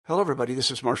Hello, everybody. This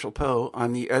is Marshall Poe.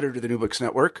 I'm the editor of the New Books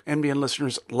Network. NBN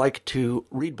listeners like to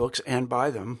read books and buy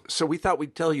them. So we thought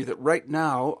we'd tell you that right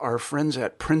now, our friends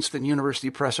at Princeton University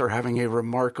Press are having a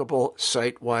remarkable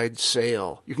site-wide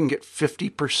sale. You can get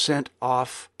 50%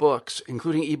 off books,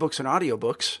 including ebooks and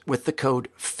audiobooks, with the code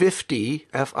 50,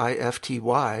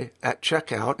 F-I-F-T-Y, at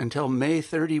checkout until May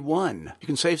 31. You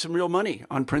can save some real money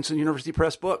on Princeton University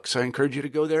Press books. I encourage you to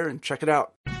go there and check it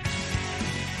out.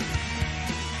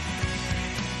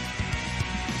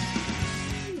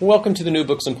 Welcome to the New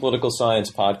Books in Political Science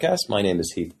podcast. My name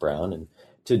is Heath Brown, and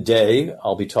today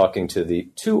I'll be talking to the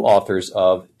two authors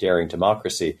of Daring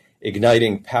Democracy,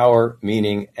 Igniting Power,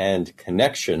 Meaning, and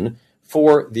Connection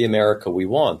for the America We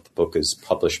Want. The book is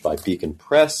published by Beacon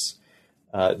Press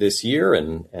this year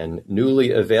and newly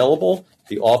available.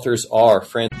 The authors are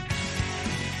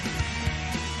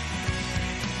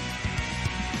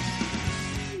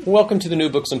Welcome to the New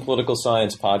Books in Political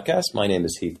Science podcast. My name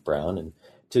is Heath Brown, and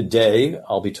today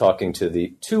I'll be talking to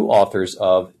the two authors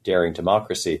of Daring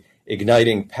Democracy,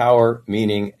 Igniting Power,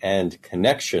 Meaning, and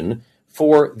Connection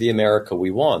for the America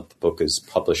We Want. The book is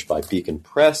published by Beacon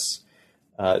Press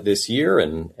this year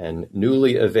and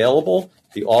newly available.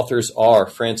 The authors are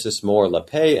Frances Moore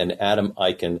Lappé and Adam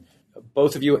Eichen.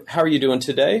 Both of you, how are you doing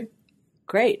today?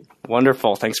 Great.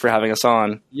 Wonderful. Thanks for having us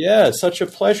on. Yeah, such a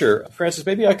pleasure. Frances,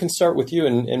 maybe I can start with you,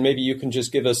 and maybe you can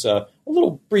just give us a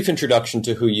little brief introduction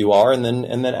to who you are, and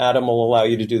then Adam will allow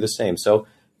you to do the same. So,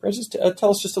 Frances, tell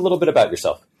us just a little bit about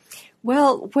yourself.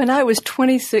 Well, when I was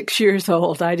 26 years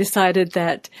old, I decided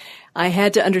that I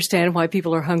had to understand why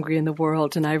people are hungry in the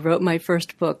world, and I wrote my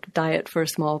first book, Diet for a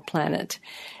Small Planet.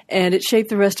 And it shaped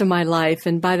the rest of my life.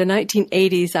 And by the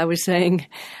 1980s, I was saying,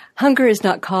 hunger is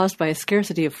not caused by a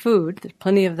scarcity of food. There's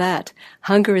plenty of that.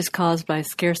 Hunger is caused by a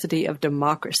scarcity of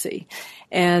democracy.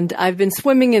 And I've been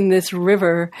swimming in this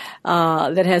river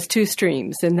that has two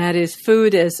streams, and that is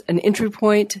food as an entry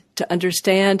point to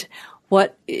understand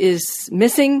what is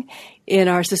missing in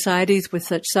our societies with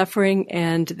such suffering,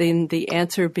 and then the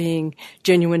answer being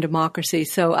genuine democracy.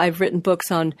 So I've written books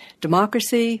on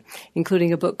democracy,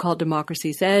 including a book called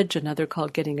Democracy's Edge, another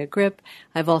called Getting a Grip.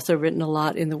 I've also written a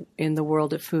lot in the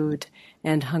world of food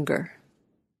and hunger.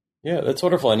 Yeah, that's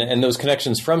wonderful. And those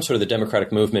connections from sort of the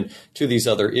democratic movement to these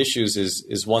other issues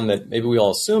is one that maybe we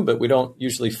all assume, but we don't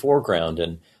usually foreground.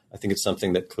 And I think it's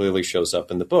something that clearly shows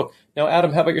up in the book. Now,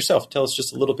 Adam, how about yourself? Tell us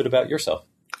just a little bit about yourself.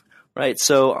 Right.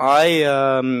 So I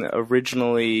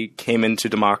originally came into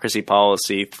democracy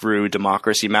policy through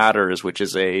Democracy Matters, which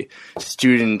is a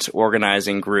student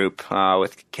organizing group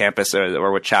with campus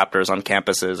or with chapters on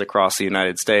campuses across the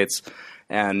United States.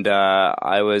 And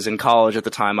I was in college at the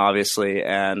time, obviously,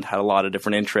 and had a lot of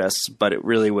different interests. But it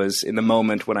really was in the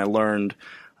moment when I learned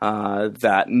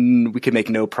that we could make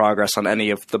no progress on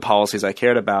any of the policies I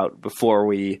cared about before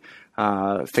we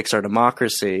fix our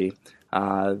democracy.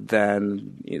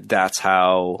 Then that's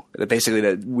how basically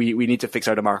that we need to fix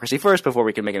our democracy first before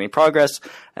we can make any progress,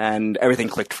 and everything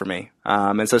clicked for me.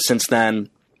 And so since then,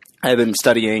 I've been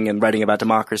studying and writing about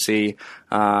democracy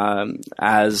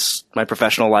as my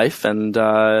professional life, and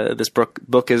this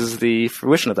book is the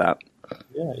fruition of that.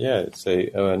 Yeah, it's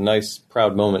a nice,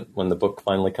 proud moment when the book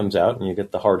finally comes out and you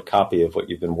get the hard copy of what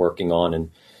you've been working on,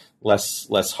 and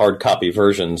less hard copy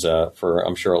versions for,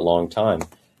 I'm sure, a long time.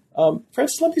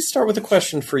 Frances, let me start with a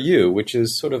question for you, which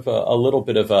is sort of a little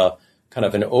bit of a kind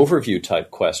of an overview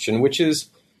type question, which is,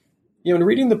 in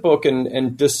reading the book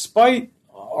and despite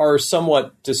our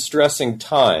somewhat distressing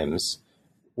times,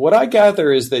 what I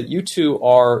gather is that you two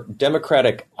are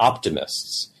democratic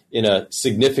optimists in a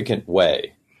significant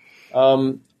way.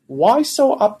 Why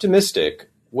so optimistic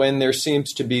when there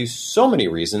seems to be so many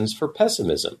reasons for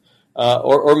pessimism?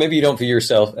 Or maybe you don't view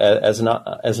yourself as an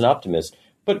optimist.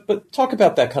 But talk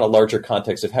about that kind of larger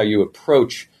context of how you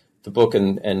approach the book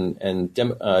and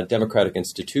democratic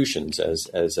institutions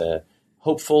as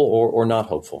hopeful or not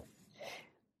hopeful.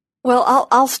 Well,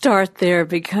 I'll start there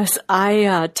because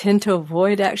I tend to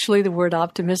avoid actually the word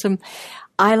optimism.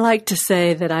 I like to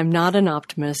say that I'm not an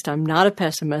optimist. I'm not a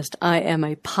pessimist. I am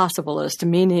a possibilist,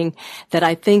 meaning that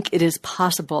I think it is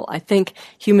possible. I think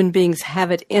human beings have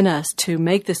it in us to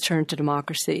make this turn to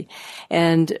democracy.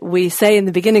 And we say in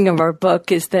the beginning of our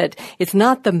book is that it's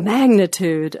not the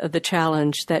magnitude of the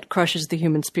challenge that crushes the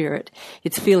human spirit.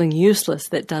 It's feeling useless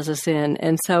that does us in.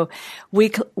 And so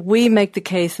we make the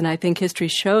case, and I think history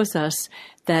shows us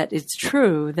that it's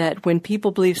true that when people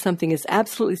believe something is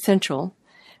absolutely essential,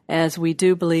 as we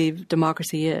do believe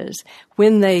democracy is,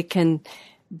 when they can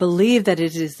believe that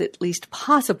it is at least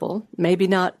possible, maybe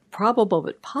not probable,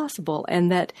 but possible,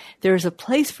 and that there is a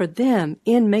place for them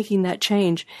in making that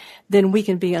change, then we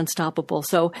can be unstoppable.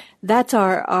 So that's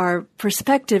our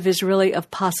perspective is really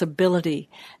of possibility,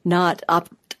 not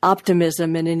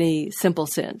optimism in any simple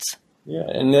sense. Yeah,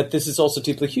 and that this is also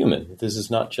deeply human. This is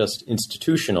not just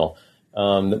institutional.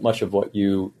 That much of what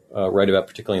you write about,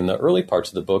 particularly in the early parts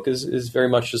of the book, is very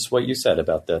much just what you said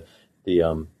about the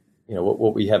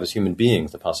what we have as human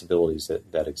beings, the possibilities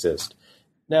that exist.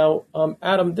 Now,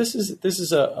 Adam, this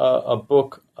is a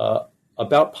book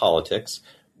about politics,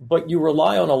 but you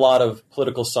rely on a lot of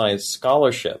political science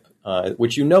scholarship,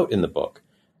 which you note in the book.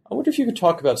 I wonder if you could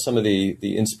talk about some of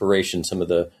the inspiration, some of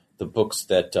the books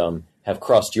that have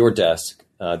crossed your desk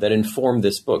that inform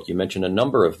this book. You mentioned a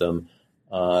number of them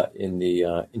in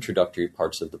the introductory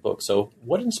parts of the book. So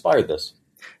what inspired this?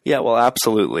 Yeah, well,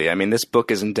 absolutely. I mean, this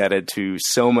book is indebted to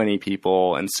so many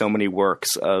people and so many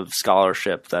works of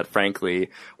scholarship that, frankly,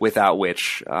 without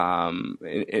which,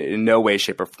 in no way,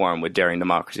 shape, or form would Daring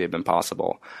Democracy have been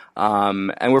possible.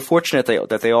 And we're fortunate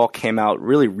that they all came out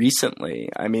really recently.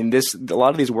 I mean, a lot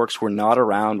of these works were not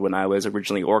around when I was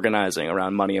originally organizing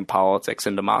around money and politics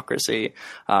and democracy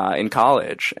in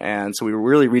college. And so we were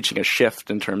really reaching a shift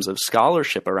in terms of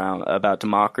scholarship about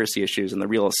democracy issues and the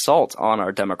real assault on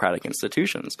our democratic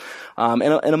institutions.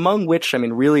 And among which, I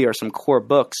mean, really are some core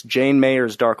books. Jane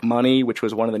Mayer's Dark Money, which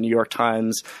was one of the New York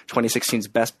Times 2016's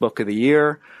best book of the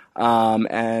year.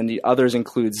 And the others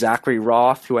include Zachary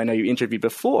Roth, who I know you interviewed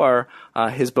before,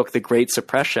 his book, The Great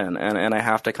Suppression. And I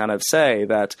have to kind of say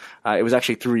that it was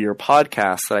actually through your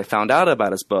podcast that I found out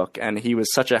about his book, and he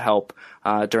was such a help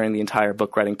during the entire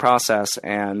book writing process.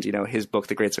 And, his book,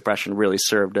 The Great Suppression, really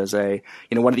served as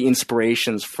one of the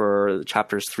inspirations for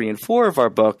chapters 3 and 4 of our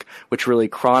book, which really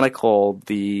chronicled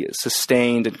the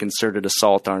sustained and concerted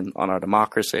assault on our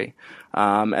democracy.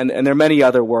 And there are many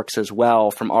other works as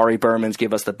well, from Ari Berman's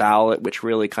Give Us the Ballot, which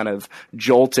really kind of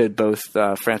jolted both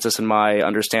Francis and my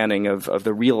understanding of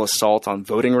the real assault on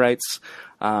voting rights.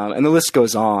 And the list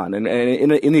goes on. And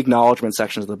in the acknowledgement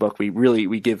sections of the book,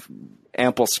 we give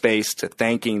ample space to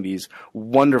thanking these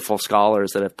wonderful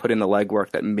scholars that have put in the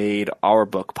legwork that made our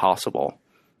book possible.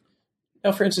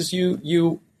 Now, Francis,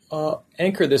 you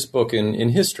anchor this book in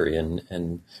history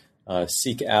and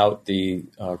seek out the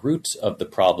roots of the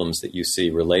problems that you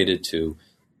see related to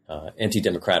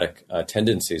anti-democratic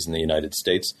tendencies in the United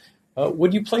States.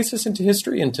 Would you place this into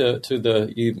history, into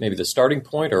maybe the starting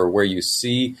point, or where you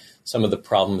see some of the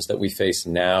problems that we face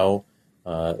now,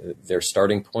 their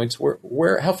starting points?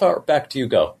 How far back do you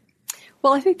go?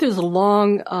 Well, I think there's a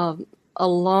long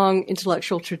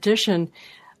intellectual tradition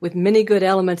with many good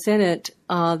elements in it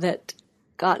that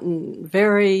gotten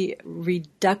very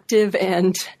reductive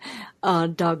and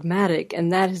dogmatic,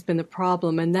 and that has been the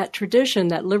problem. And that tradition,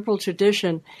 that liberal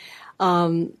tradition,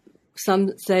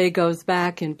 some say goes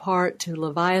back in part to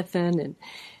Leviathan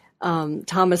and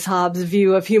Thomas Hobbes'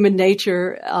 view of human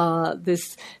nature,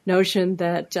 this notion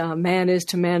that man is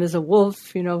to man as a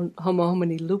wolf, homo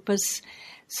homini lupus.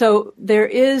 So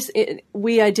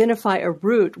we identify a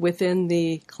root within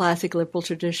the classic liberal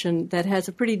tradition that has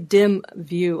a pretty dim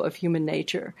view of human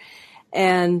nature.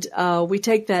 And we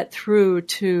take that through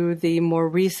to the more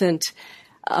recent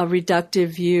reductive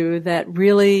view that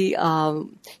really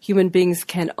human beings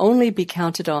can only be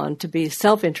counted on to be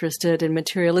self-interested and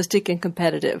materialistic and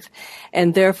competitive.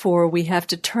 And therefore, we have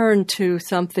to turn to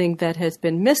something that has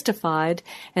been mystified,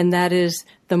 and that is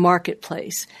the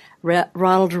marketplace.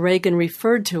 Ronald Reagan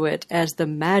referred to it as the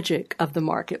magic of the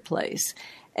marketplace.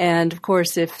 And of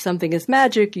course, if something is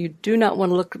magic, you do not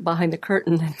want to look behind the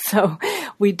curtain. And so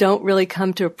we don't really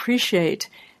come to appreciate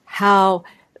how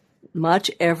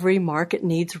much every market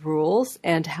needs rules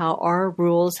and how our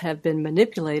rules have been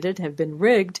manipulated, have been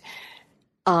rigged.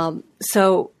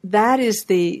 So that is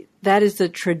the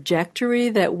trajectory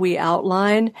that we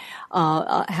outline,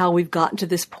 how we've gotten to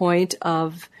this point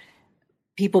of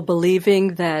people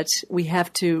believing that we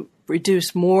have to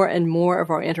reduce more and more of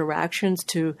our interactions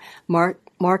to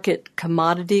market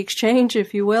commodity exchange,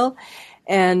 if you will,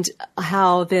 and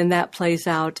how then that plays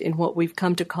out in what we've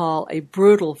come to call a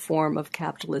brutal form of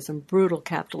capitalism, brutal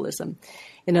capitalism.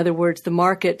 In other words, the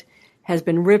market has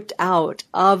been ripped out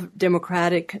of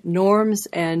democratic norms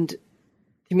and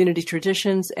community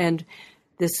traditions, and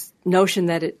this notion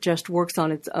that it just works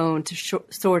on its own to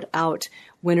sort out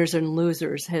winners and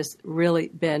losers has really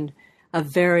been a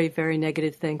very, very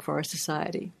negative thing for our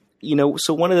society.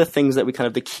 So one of the things that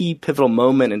the key pivotal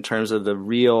moment in terms of the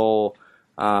real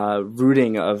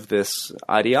rooting of this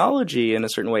ideology in a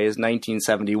certain way is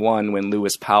 1971, when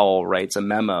Lewis Powell writes a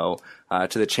memo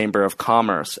to the Chamber of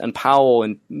Commerce. And Powell,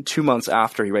 in 2 months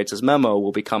after he writes his memo,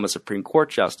 will become a Supreme Court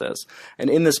justice. And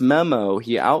in this memo,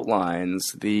 he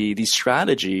outlines the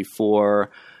strategy for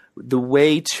the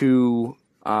way to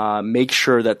make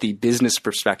sure that the business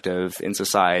perspective in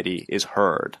society is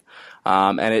heard.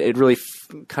 And it really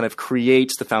kind of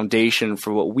creates the foundation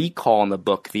for what we call in the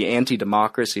book the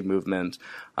anti-democracy movement,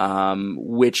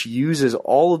 which uses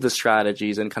all of the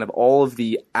strategies and kind of all of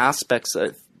the aspects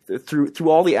through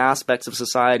all the aspects of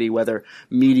society, whether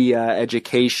media,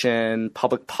 education,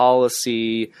 public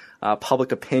policy,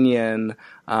 public opinion,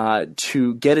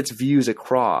 to get its views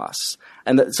across.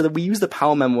 And so that we use the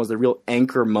Powell Memo as the real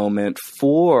anchor moment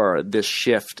for this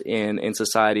shift in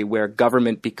society, where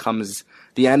government becomes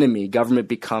the enemy, government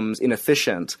becomes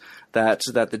inefficient, that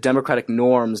the democratic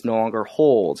norms no longer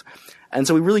hold. And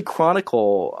so we really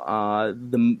chronicle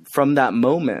from that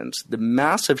moment the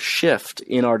massive shift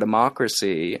in our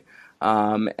democracy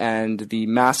and the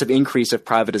massive increase of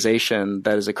privatization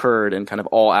that has occurred in kind of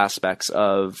all aspects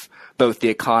of both the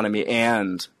economy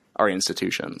and our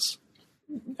institutions.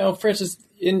 Now, Francis,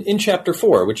 in Chapter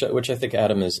 4, which I think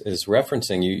Adam is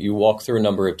referencing, you walk through a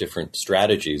number of different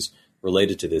strategies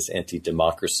related to this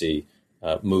anti-democracy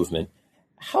movement.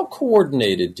 How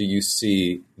coordinated do you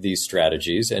see these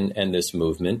strategies and this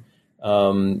movement?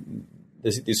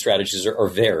 These strategies are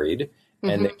varied,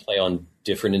 and they play on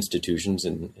different institutions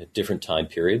and at different time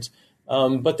periods.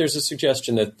 But there's a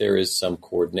suggestion that there is some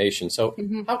coordination. So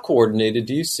how coordinated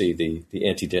do you see the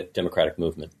anti-democratic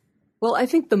movement? Well, I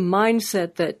think the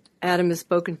mindset that Adam has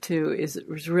spoken to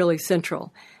is really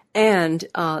central. And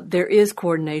there is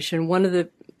coordination. One of the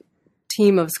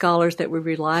team of scholars that we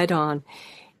relied on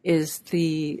is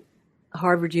the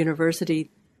Harvard University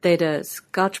Theda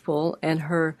Skocpol and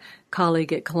her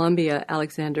colleague at Columbia,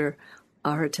 Alexander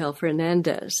Hertel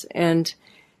Fernandez. And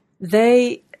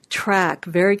they track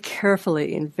very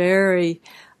carefully and very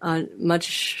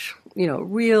much,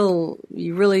 you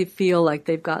really feel like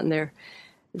they've gotten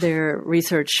their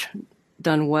research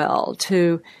done well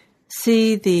to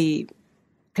see the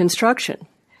construction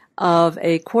of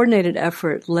a coordinated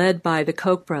effort led by the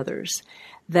Koch brothers,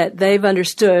 that they've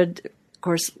understood. Of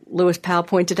course, Lewis Powell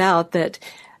pointed out that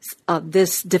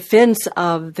this defense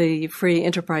of the free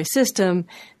enterprise system,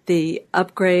 the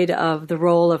upgrade of the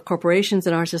role of corporations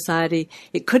in our society,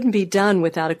 it couldn't be done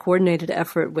without a coordinated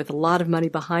effort with a lot of money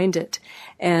behind it.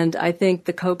 And I think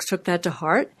the Kochs took that to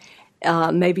heart,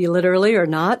 maybe literally or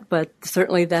not, but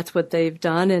certainly that's what they've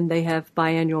done. And they have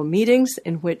biannual meetings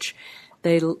in which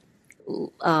they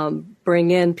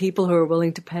bring in people who are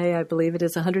willing to pay, I believe it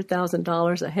is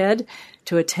 $100,000 a head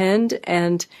to attend,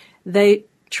 and they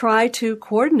try to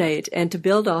coordinate and to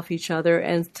build off each other.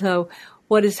 And so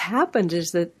what has happened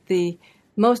is that the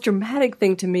most dramatic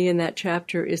thing to me in that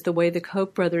chapter is the way the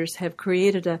Koch brothers have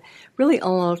created an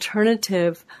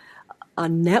alternative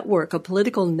network, a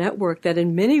political network that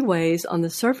in many ways on the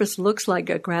surface looks like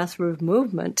a grassroots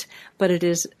movement, but it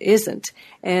isn't.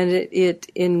 And it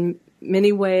in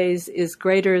many ways is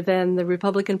greater than the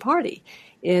Republican Party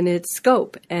in its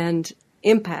scope and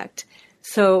impact.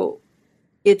 So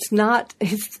it's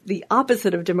the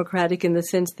opposite of democratic in the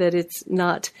sense that it's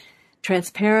not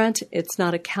transparent, it's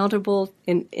not accountable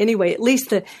in any way. At least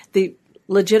the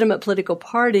legitimate political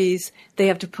parties, they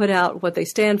have to put out what they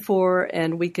stand for,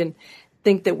 and we can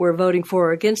think that we're voting for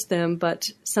or against them, but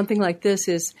something like this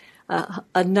is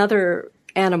another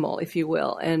animal, if you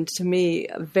will, and to me,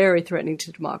 very threatening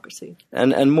to democracy.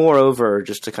 And moreover,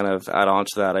 just to kind of add on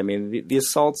to that, I mean, the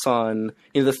assaults on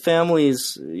the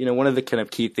families, one of the kind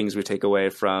of key things we take away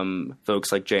from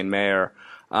folks like Jane Mayer,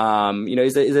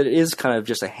 is that it is kind of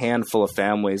just a handful of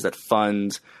families that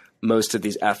fund most of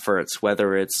these efforts,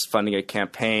 whether it's funding a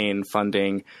campaign,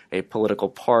 funding a political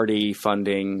party,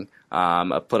 funding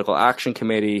a political action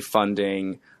committee,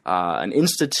 funding an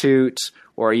institute,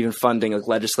 or even funding like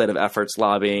legislative efforts,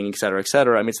 lobbying, et cetera, et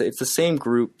cetera. I mean, it's the same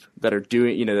group that are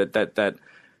doing, that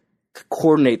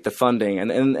coordinate the funding,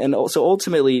 and also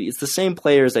ultimately it's the same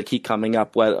players that keep coming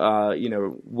up.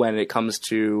 When it comes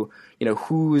to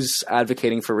who's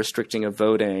advocating for restricting of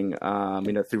voting,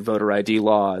 through voter ID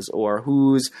laws, or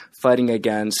who's fighting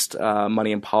against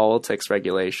money in politics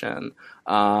regulation,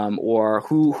 or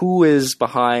who is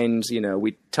behind.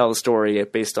 We tell a story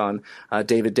based on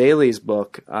David Daley's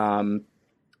book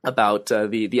about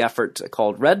the effort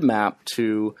called Red Map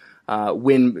to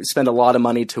spend a lot of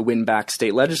money to win back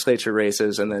state legislature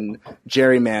races, and then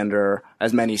gerrymander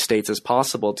as many states as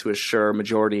possible to assure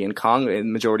majority in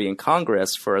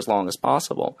Congress for as long as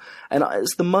possible. And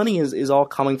the money is all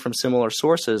coming from similar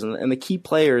sources, and the key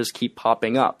players keep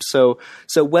popping up. So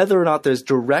whether or not there's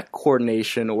direct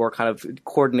coordination or kind of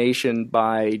coordination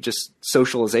by just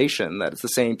socialization, that it's the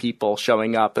same people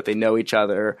showing up, that they know each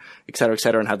other, et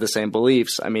cetera, and have the same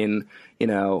beliefs. I mean,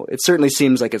 it certainly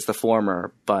seems like it's the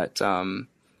former, but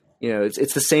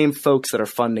it's the same folks that are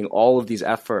funding all of these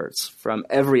efforts from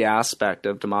every aspect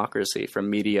of democracy, from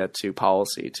media to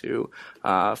policy to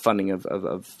funding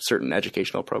of certain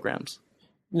educational programs.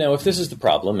 Now, if this is the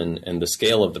problem, and the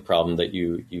scale of the problem that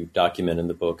you document in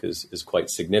the book is quite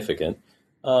significant,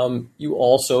 you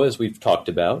also, as we've talked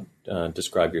about,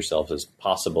 describe yourself as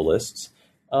possibilists.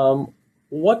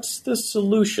 What's the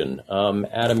solution?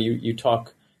 Adam, you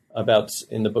talk about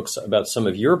in the books about some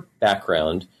of your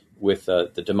background with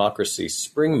the Democracy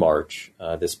Spring March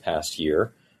this past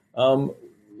year. I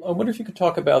wonder if you could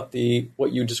talk about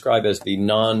what you describe as the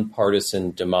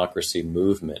nonpartisan democracy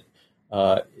movement.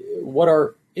 What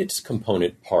are its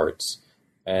component parts,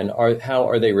 and how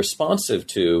are they responsive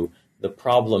to the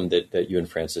problem that you and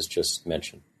Francis just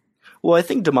mentioned? Well, I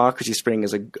think Democracy Spring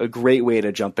is a great way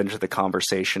to jump into the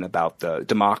conversation about the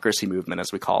democracy movement,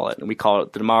 as we call it. And we call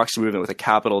it the democracy movement with a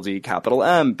capital D, capital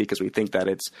M, because we think that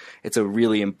it's a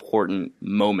really important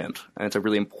moment, and it's a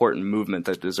really important movement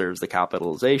that deserves the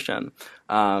capitalization.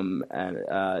 So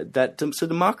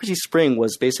Democracy Spring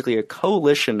was basically a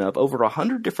coalition of over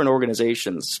 100 different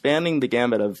organizations spanning the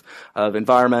gamut of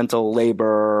environmental,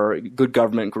 labor, good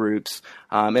government groups.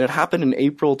 And it happened in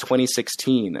April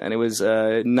 2016, and it was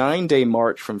a 9-day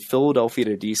march from Philadelphia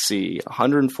to D.C.,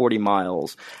 140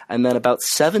 miles, and then about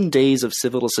 7 days of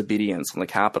civil disobedience in the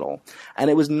Capitol. And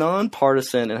it was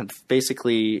nonpartisan and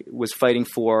basically was fighting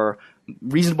for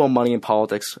reasonable money in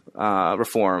politics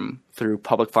reform through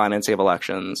public financing of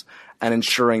elections and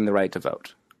ensuring the right to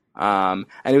vote. And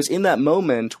it was in that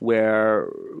moment where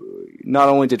not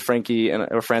only did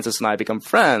Francis and I become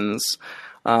friends,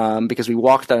 because we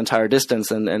walked that entire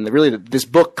distance, and really this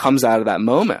book comes out of that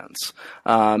moment,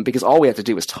 because all we have to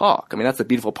do is talk. I mean, that's the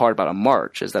beautiful part about a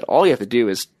march, is that all you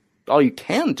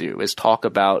can do is talk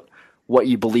about what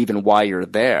you believe and why you're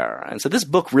there. And so this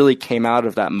book really came out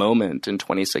of that moment in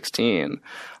 2016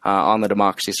 on the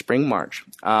Democracy Spring March.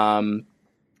 But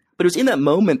it was in that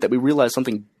moment that we realized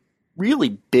something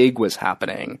really big was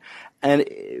happening. And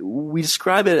we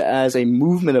describe it as a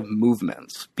movement of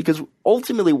movements, because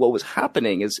ultimately what was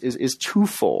happening is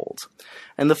twofold.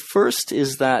 And the first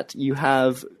is that you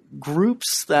have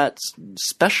groups that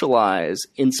specialize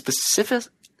in specific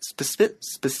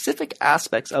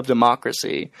aspects of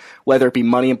democracy, whether it be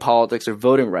money in politics or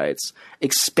voting rights,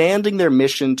 expanding their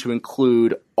mission to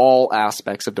include all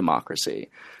aspects of democracy.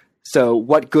 So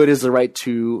what good is the right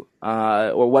to,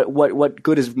 or what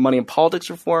good is money in politics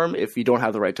reform if you don't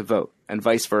have the right to vote, and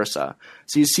vice versa?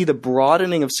 So you see the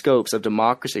broadening of scopes of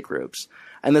democracy groups.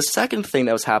 And the second thing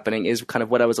that was happening is kind of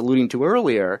what I was alluding to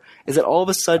earlier, is that all of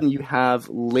a sudden you have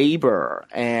labor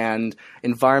and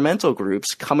environmental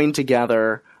groups coming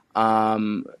together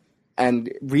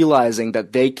and realizing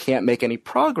that they can't make any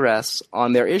progress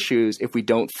on their issues if we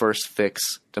don't first fix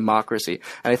democracy.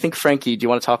 And I think, Frankie, do you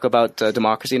want to talk about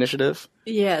Democracy Initiative?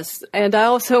 Yes, and I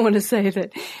also want to say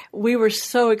that we were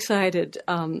so excited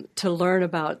to learn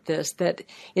about this, that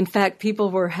in fact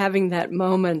people were having that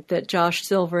moment that Josh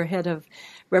Silver, head of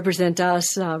Represent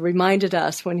Us, reminded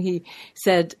us when he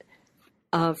said,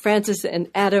 Francis and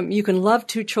Adam, you can love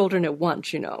two children at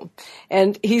once,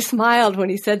 And he smiled when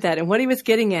he said that. And what he was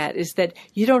getting at is that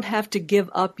you don't have to give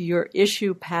up your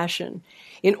issue passion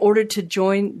in order to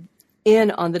join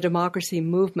in on the democracy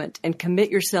movement and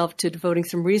commit yourself to devoting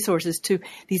some resources to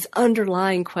these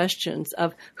underlying questions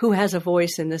of who has a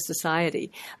voice in this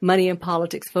society, money in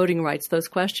politics, voting rights, those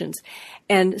questions.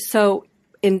 And so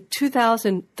in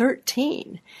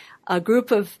 2013, a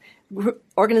group of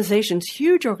organizations,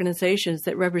 huge organizations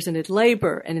that represented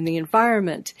labor and in the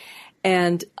environment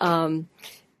and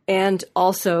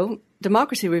also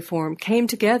democracy reform came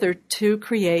together to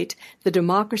create the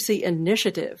Democracy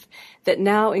Initiative that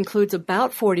now includes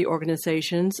about 40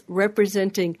 organizations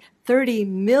representing 30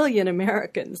 million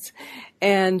Americans.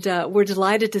 And we're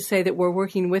delighted to say that we're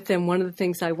working with them. One of the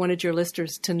things I wanted your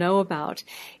listeners to know about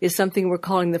is something we're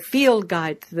calling the Field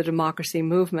Guide to the Democracy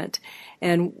Movement.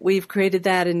 And we've created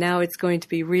that, and now it's going to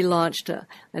be relaunched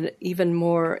an even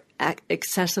more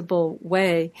accessible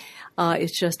way.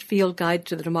 It's just Field Guide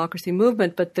to the Democracy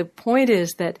Movement. But the point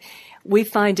is that we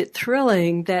find it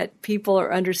thrilling that people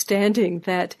are understanding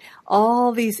that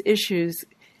all these issues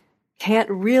can't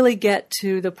really get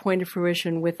to the point of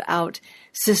fruition without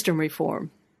system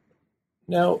reform.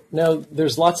 Now,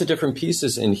 there's lots of different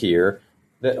pieces in here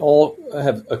that all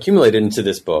have accumulated into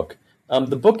this book.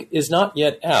 The book is not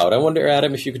yet out. I wonder,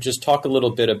 Adam, if you could just talk a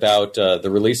little bit about the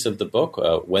release of the book,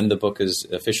 when the book is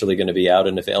officially going to be out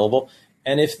and available,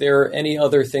 and if there are any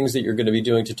other things that you're going to be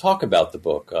doing to talk about the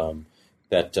book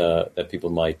that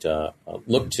people might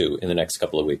look to in the next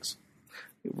couple of weeks.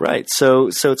 Right. So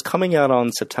it's coming out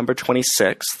on September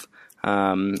 26th.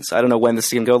 So I don't know when this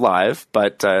is going to go live,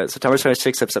 but September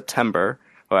 26th of September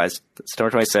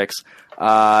 26th.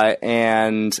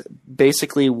 And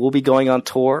basically we'll be going on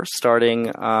tour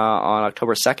starting on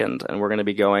October 2nd, and we're going to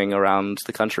be going around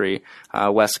the country,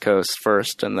 West Coast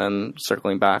first, and then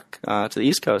circling back to the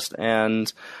East Coast.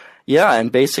 And yeah,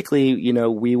 and basically,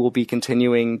 we will be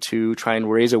continuing to try and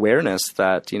raise awareness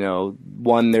that,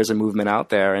 one, there's a movement out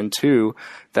there, and two,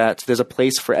 that there's a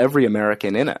place for every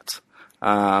American in it.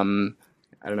 I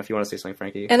don't know if you want to say something,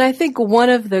 Frankie. And I think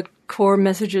one of the core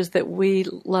messages that we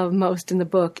love most in the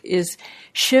book is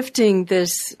shifting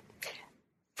this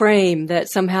frame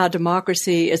that somehow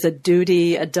democracy is a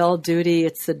duty, a dull duty.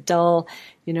 It's the dull,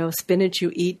 spinach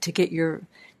you eat to get your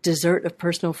dessert of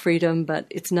personal freedom, but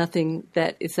it's nothing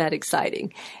that is that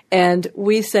exciting. And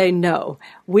we say no.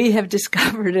 We have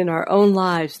discovered in our own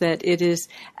lives that it is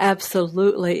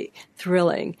absolutely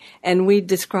thrilling. And we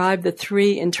describe the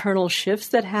 3 internal shifts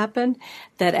that happen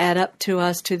that add up to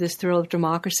us to this thrill of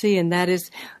democracy. And that is,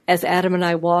 as Adam and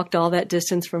I walked all that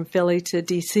distance from Philly to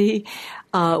D.C.,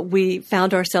 we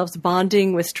found ourselves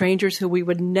bonding with strangers who we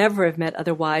would never have met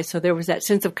otherwise. So there was that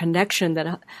sense of connection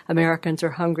that Americans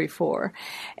are hungry for.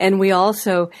 And we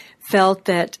also felt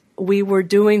that we were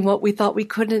doing what we thought we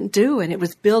couldn't do, and it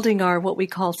was building our what we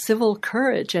call civil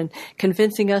courage and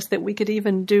convincing us that we could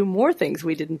even do more things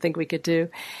we didn't think we could do.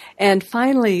 And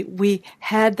finally, we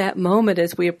had that moment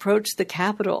as we approached the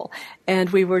Capitol,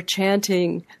 and we were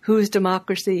chanting, "Whose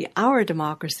democracy? Our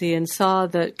democracy," and saw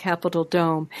the Capitol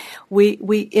dome. We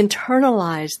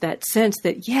internalized that sense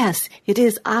that, yes, it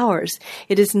is ours.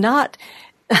 It is not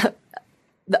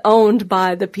owned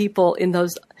by the people in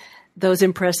those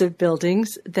impressive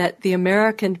buildings, that the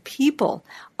American people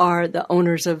are the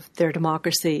owners of their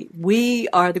democracy. We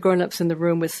are the grown-ups in the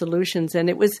room with solutions. And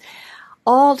it was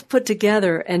all put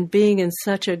together, and being in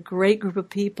such a great group of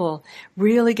people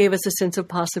really gave us a sense of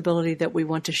possibility that we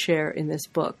want to share in this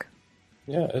book.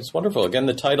 Yeah, it's wonderful. Again,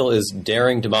 the title is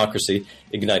Daring Democracy,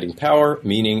 Igniting Power,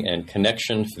 Meaning, and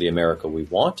Connection for the America We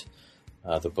Want.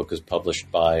 The book is published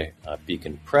by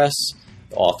Beacon Press.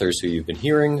 The authors who you've been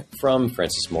hearing from,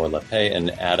 Frances Moore Lappé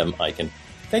and Adam Eichen.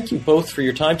 Thank you both for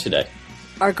your time today.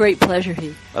 Our great pleasure,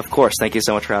 Heath. Of course. Thank you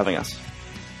so much for having us.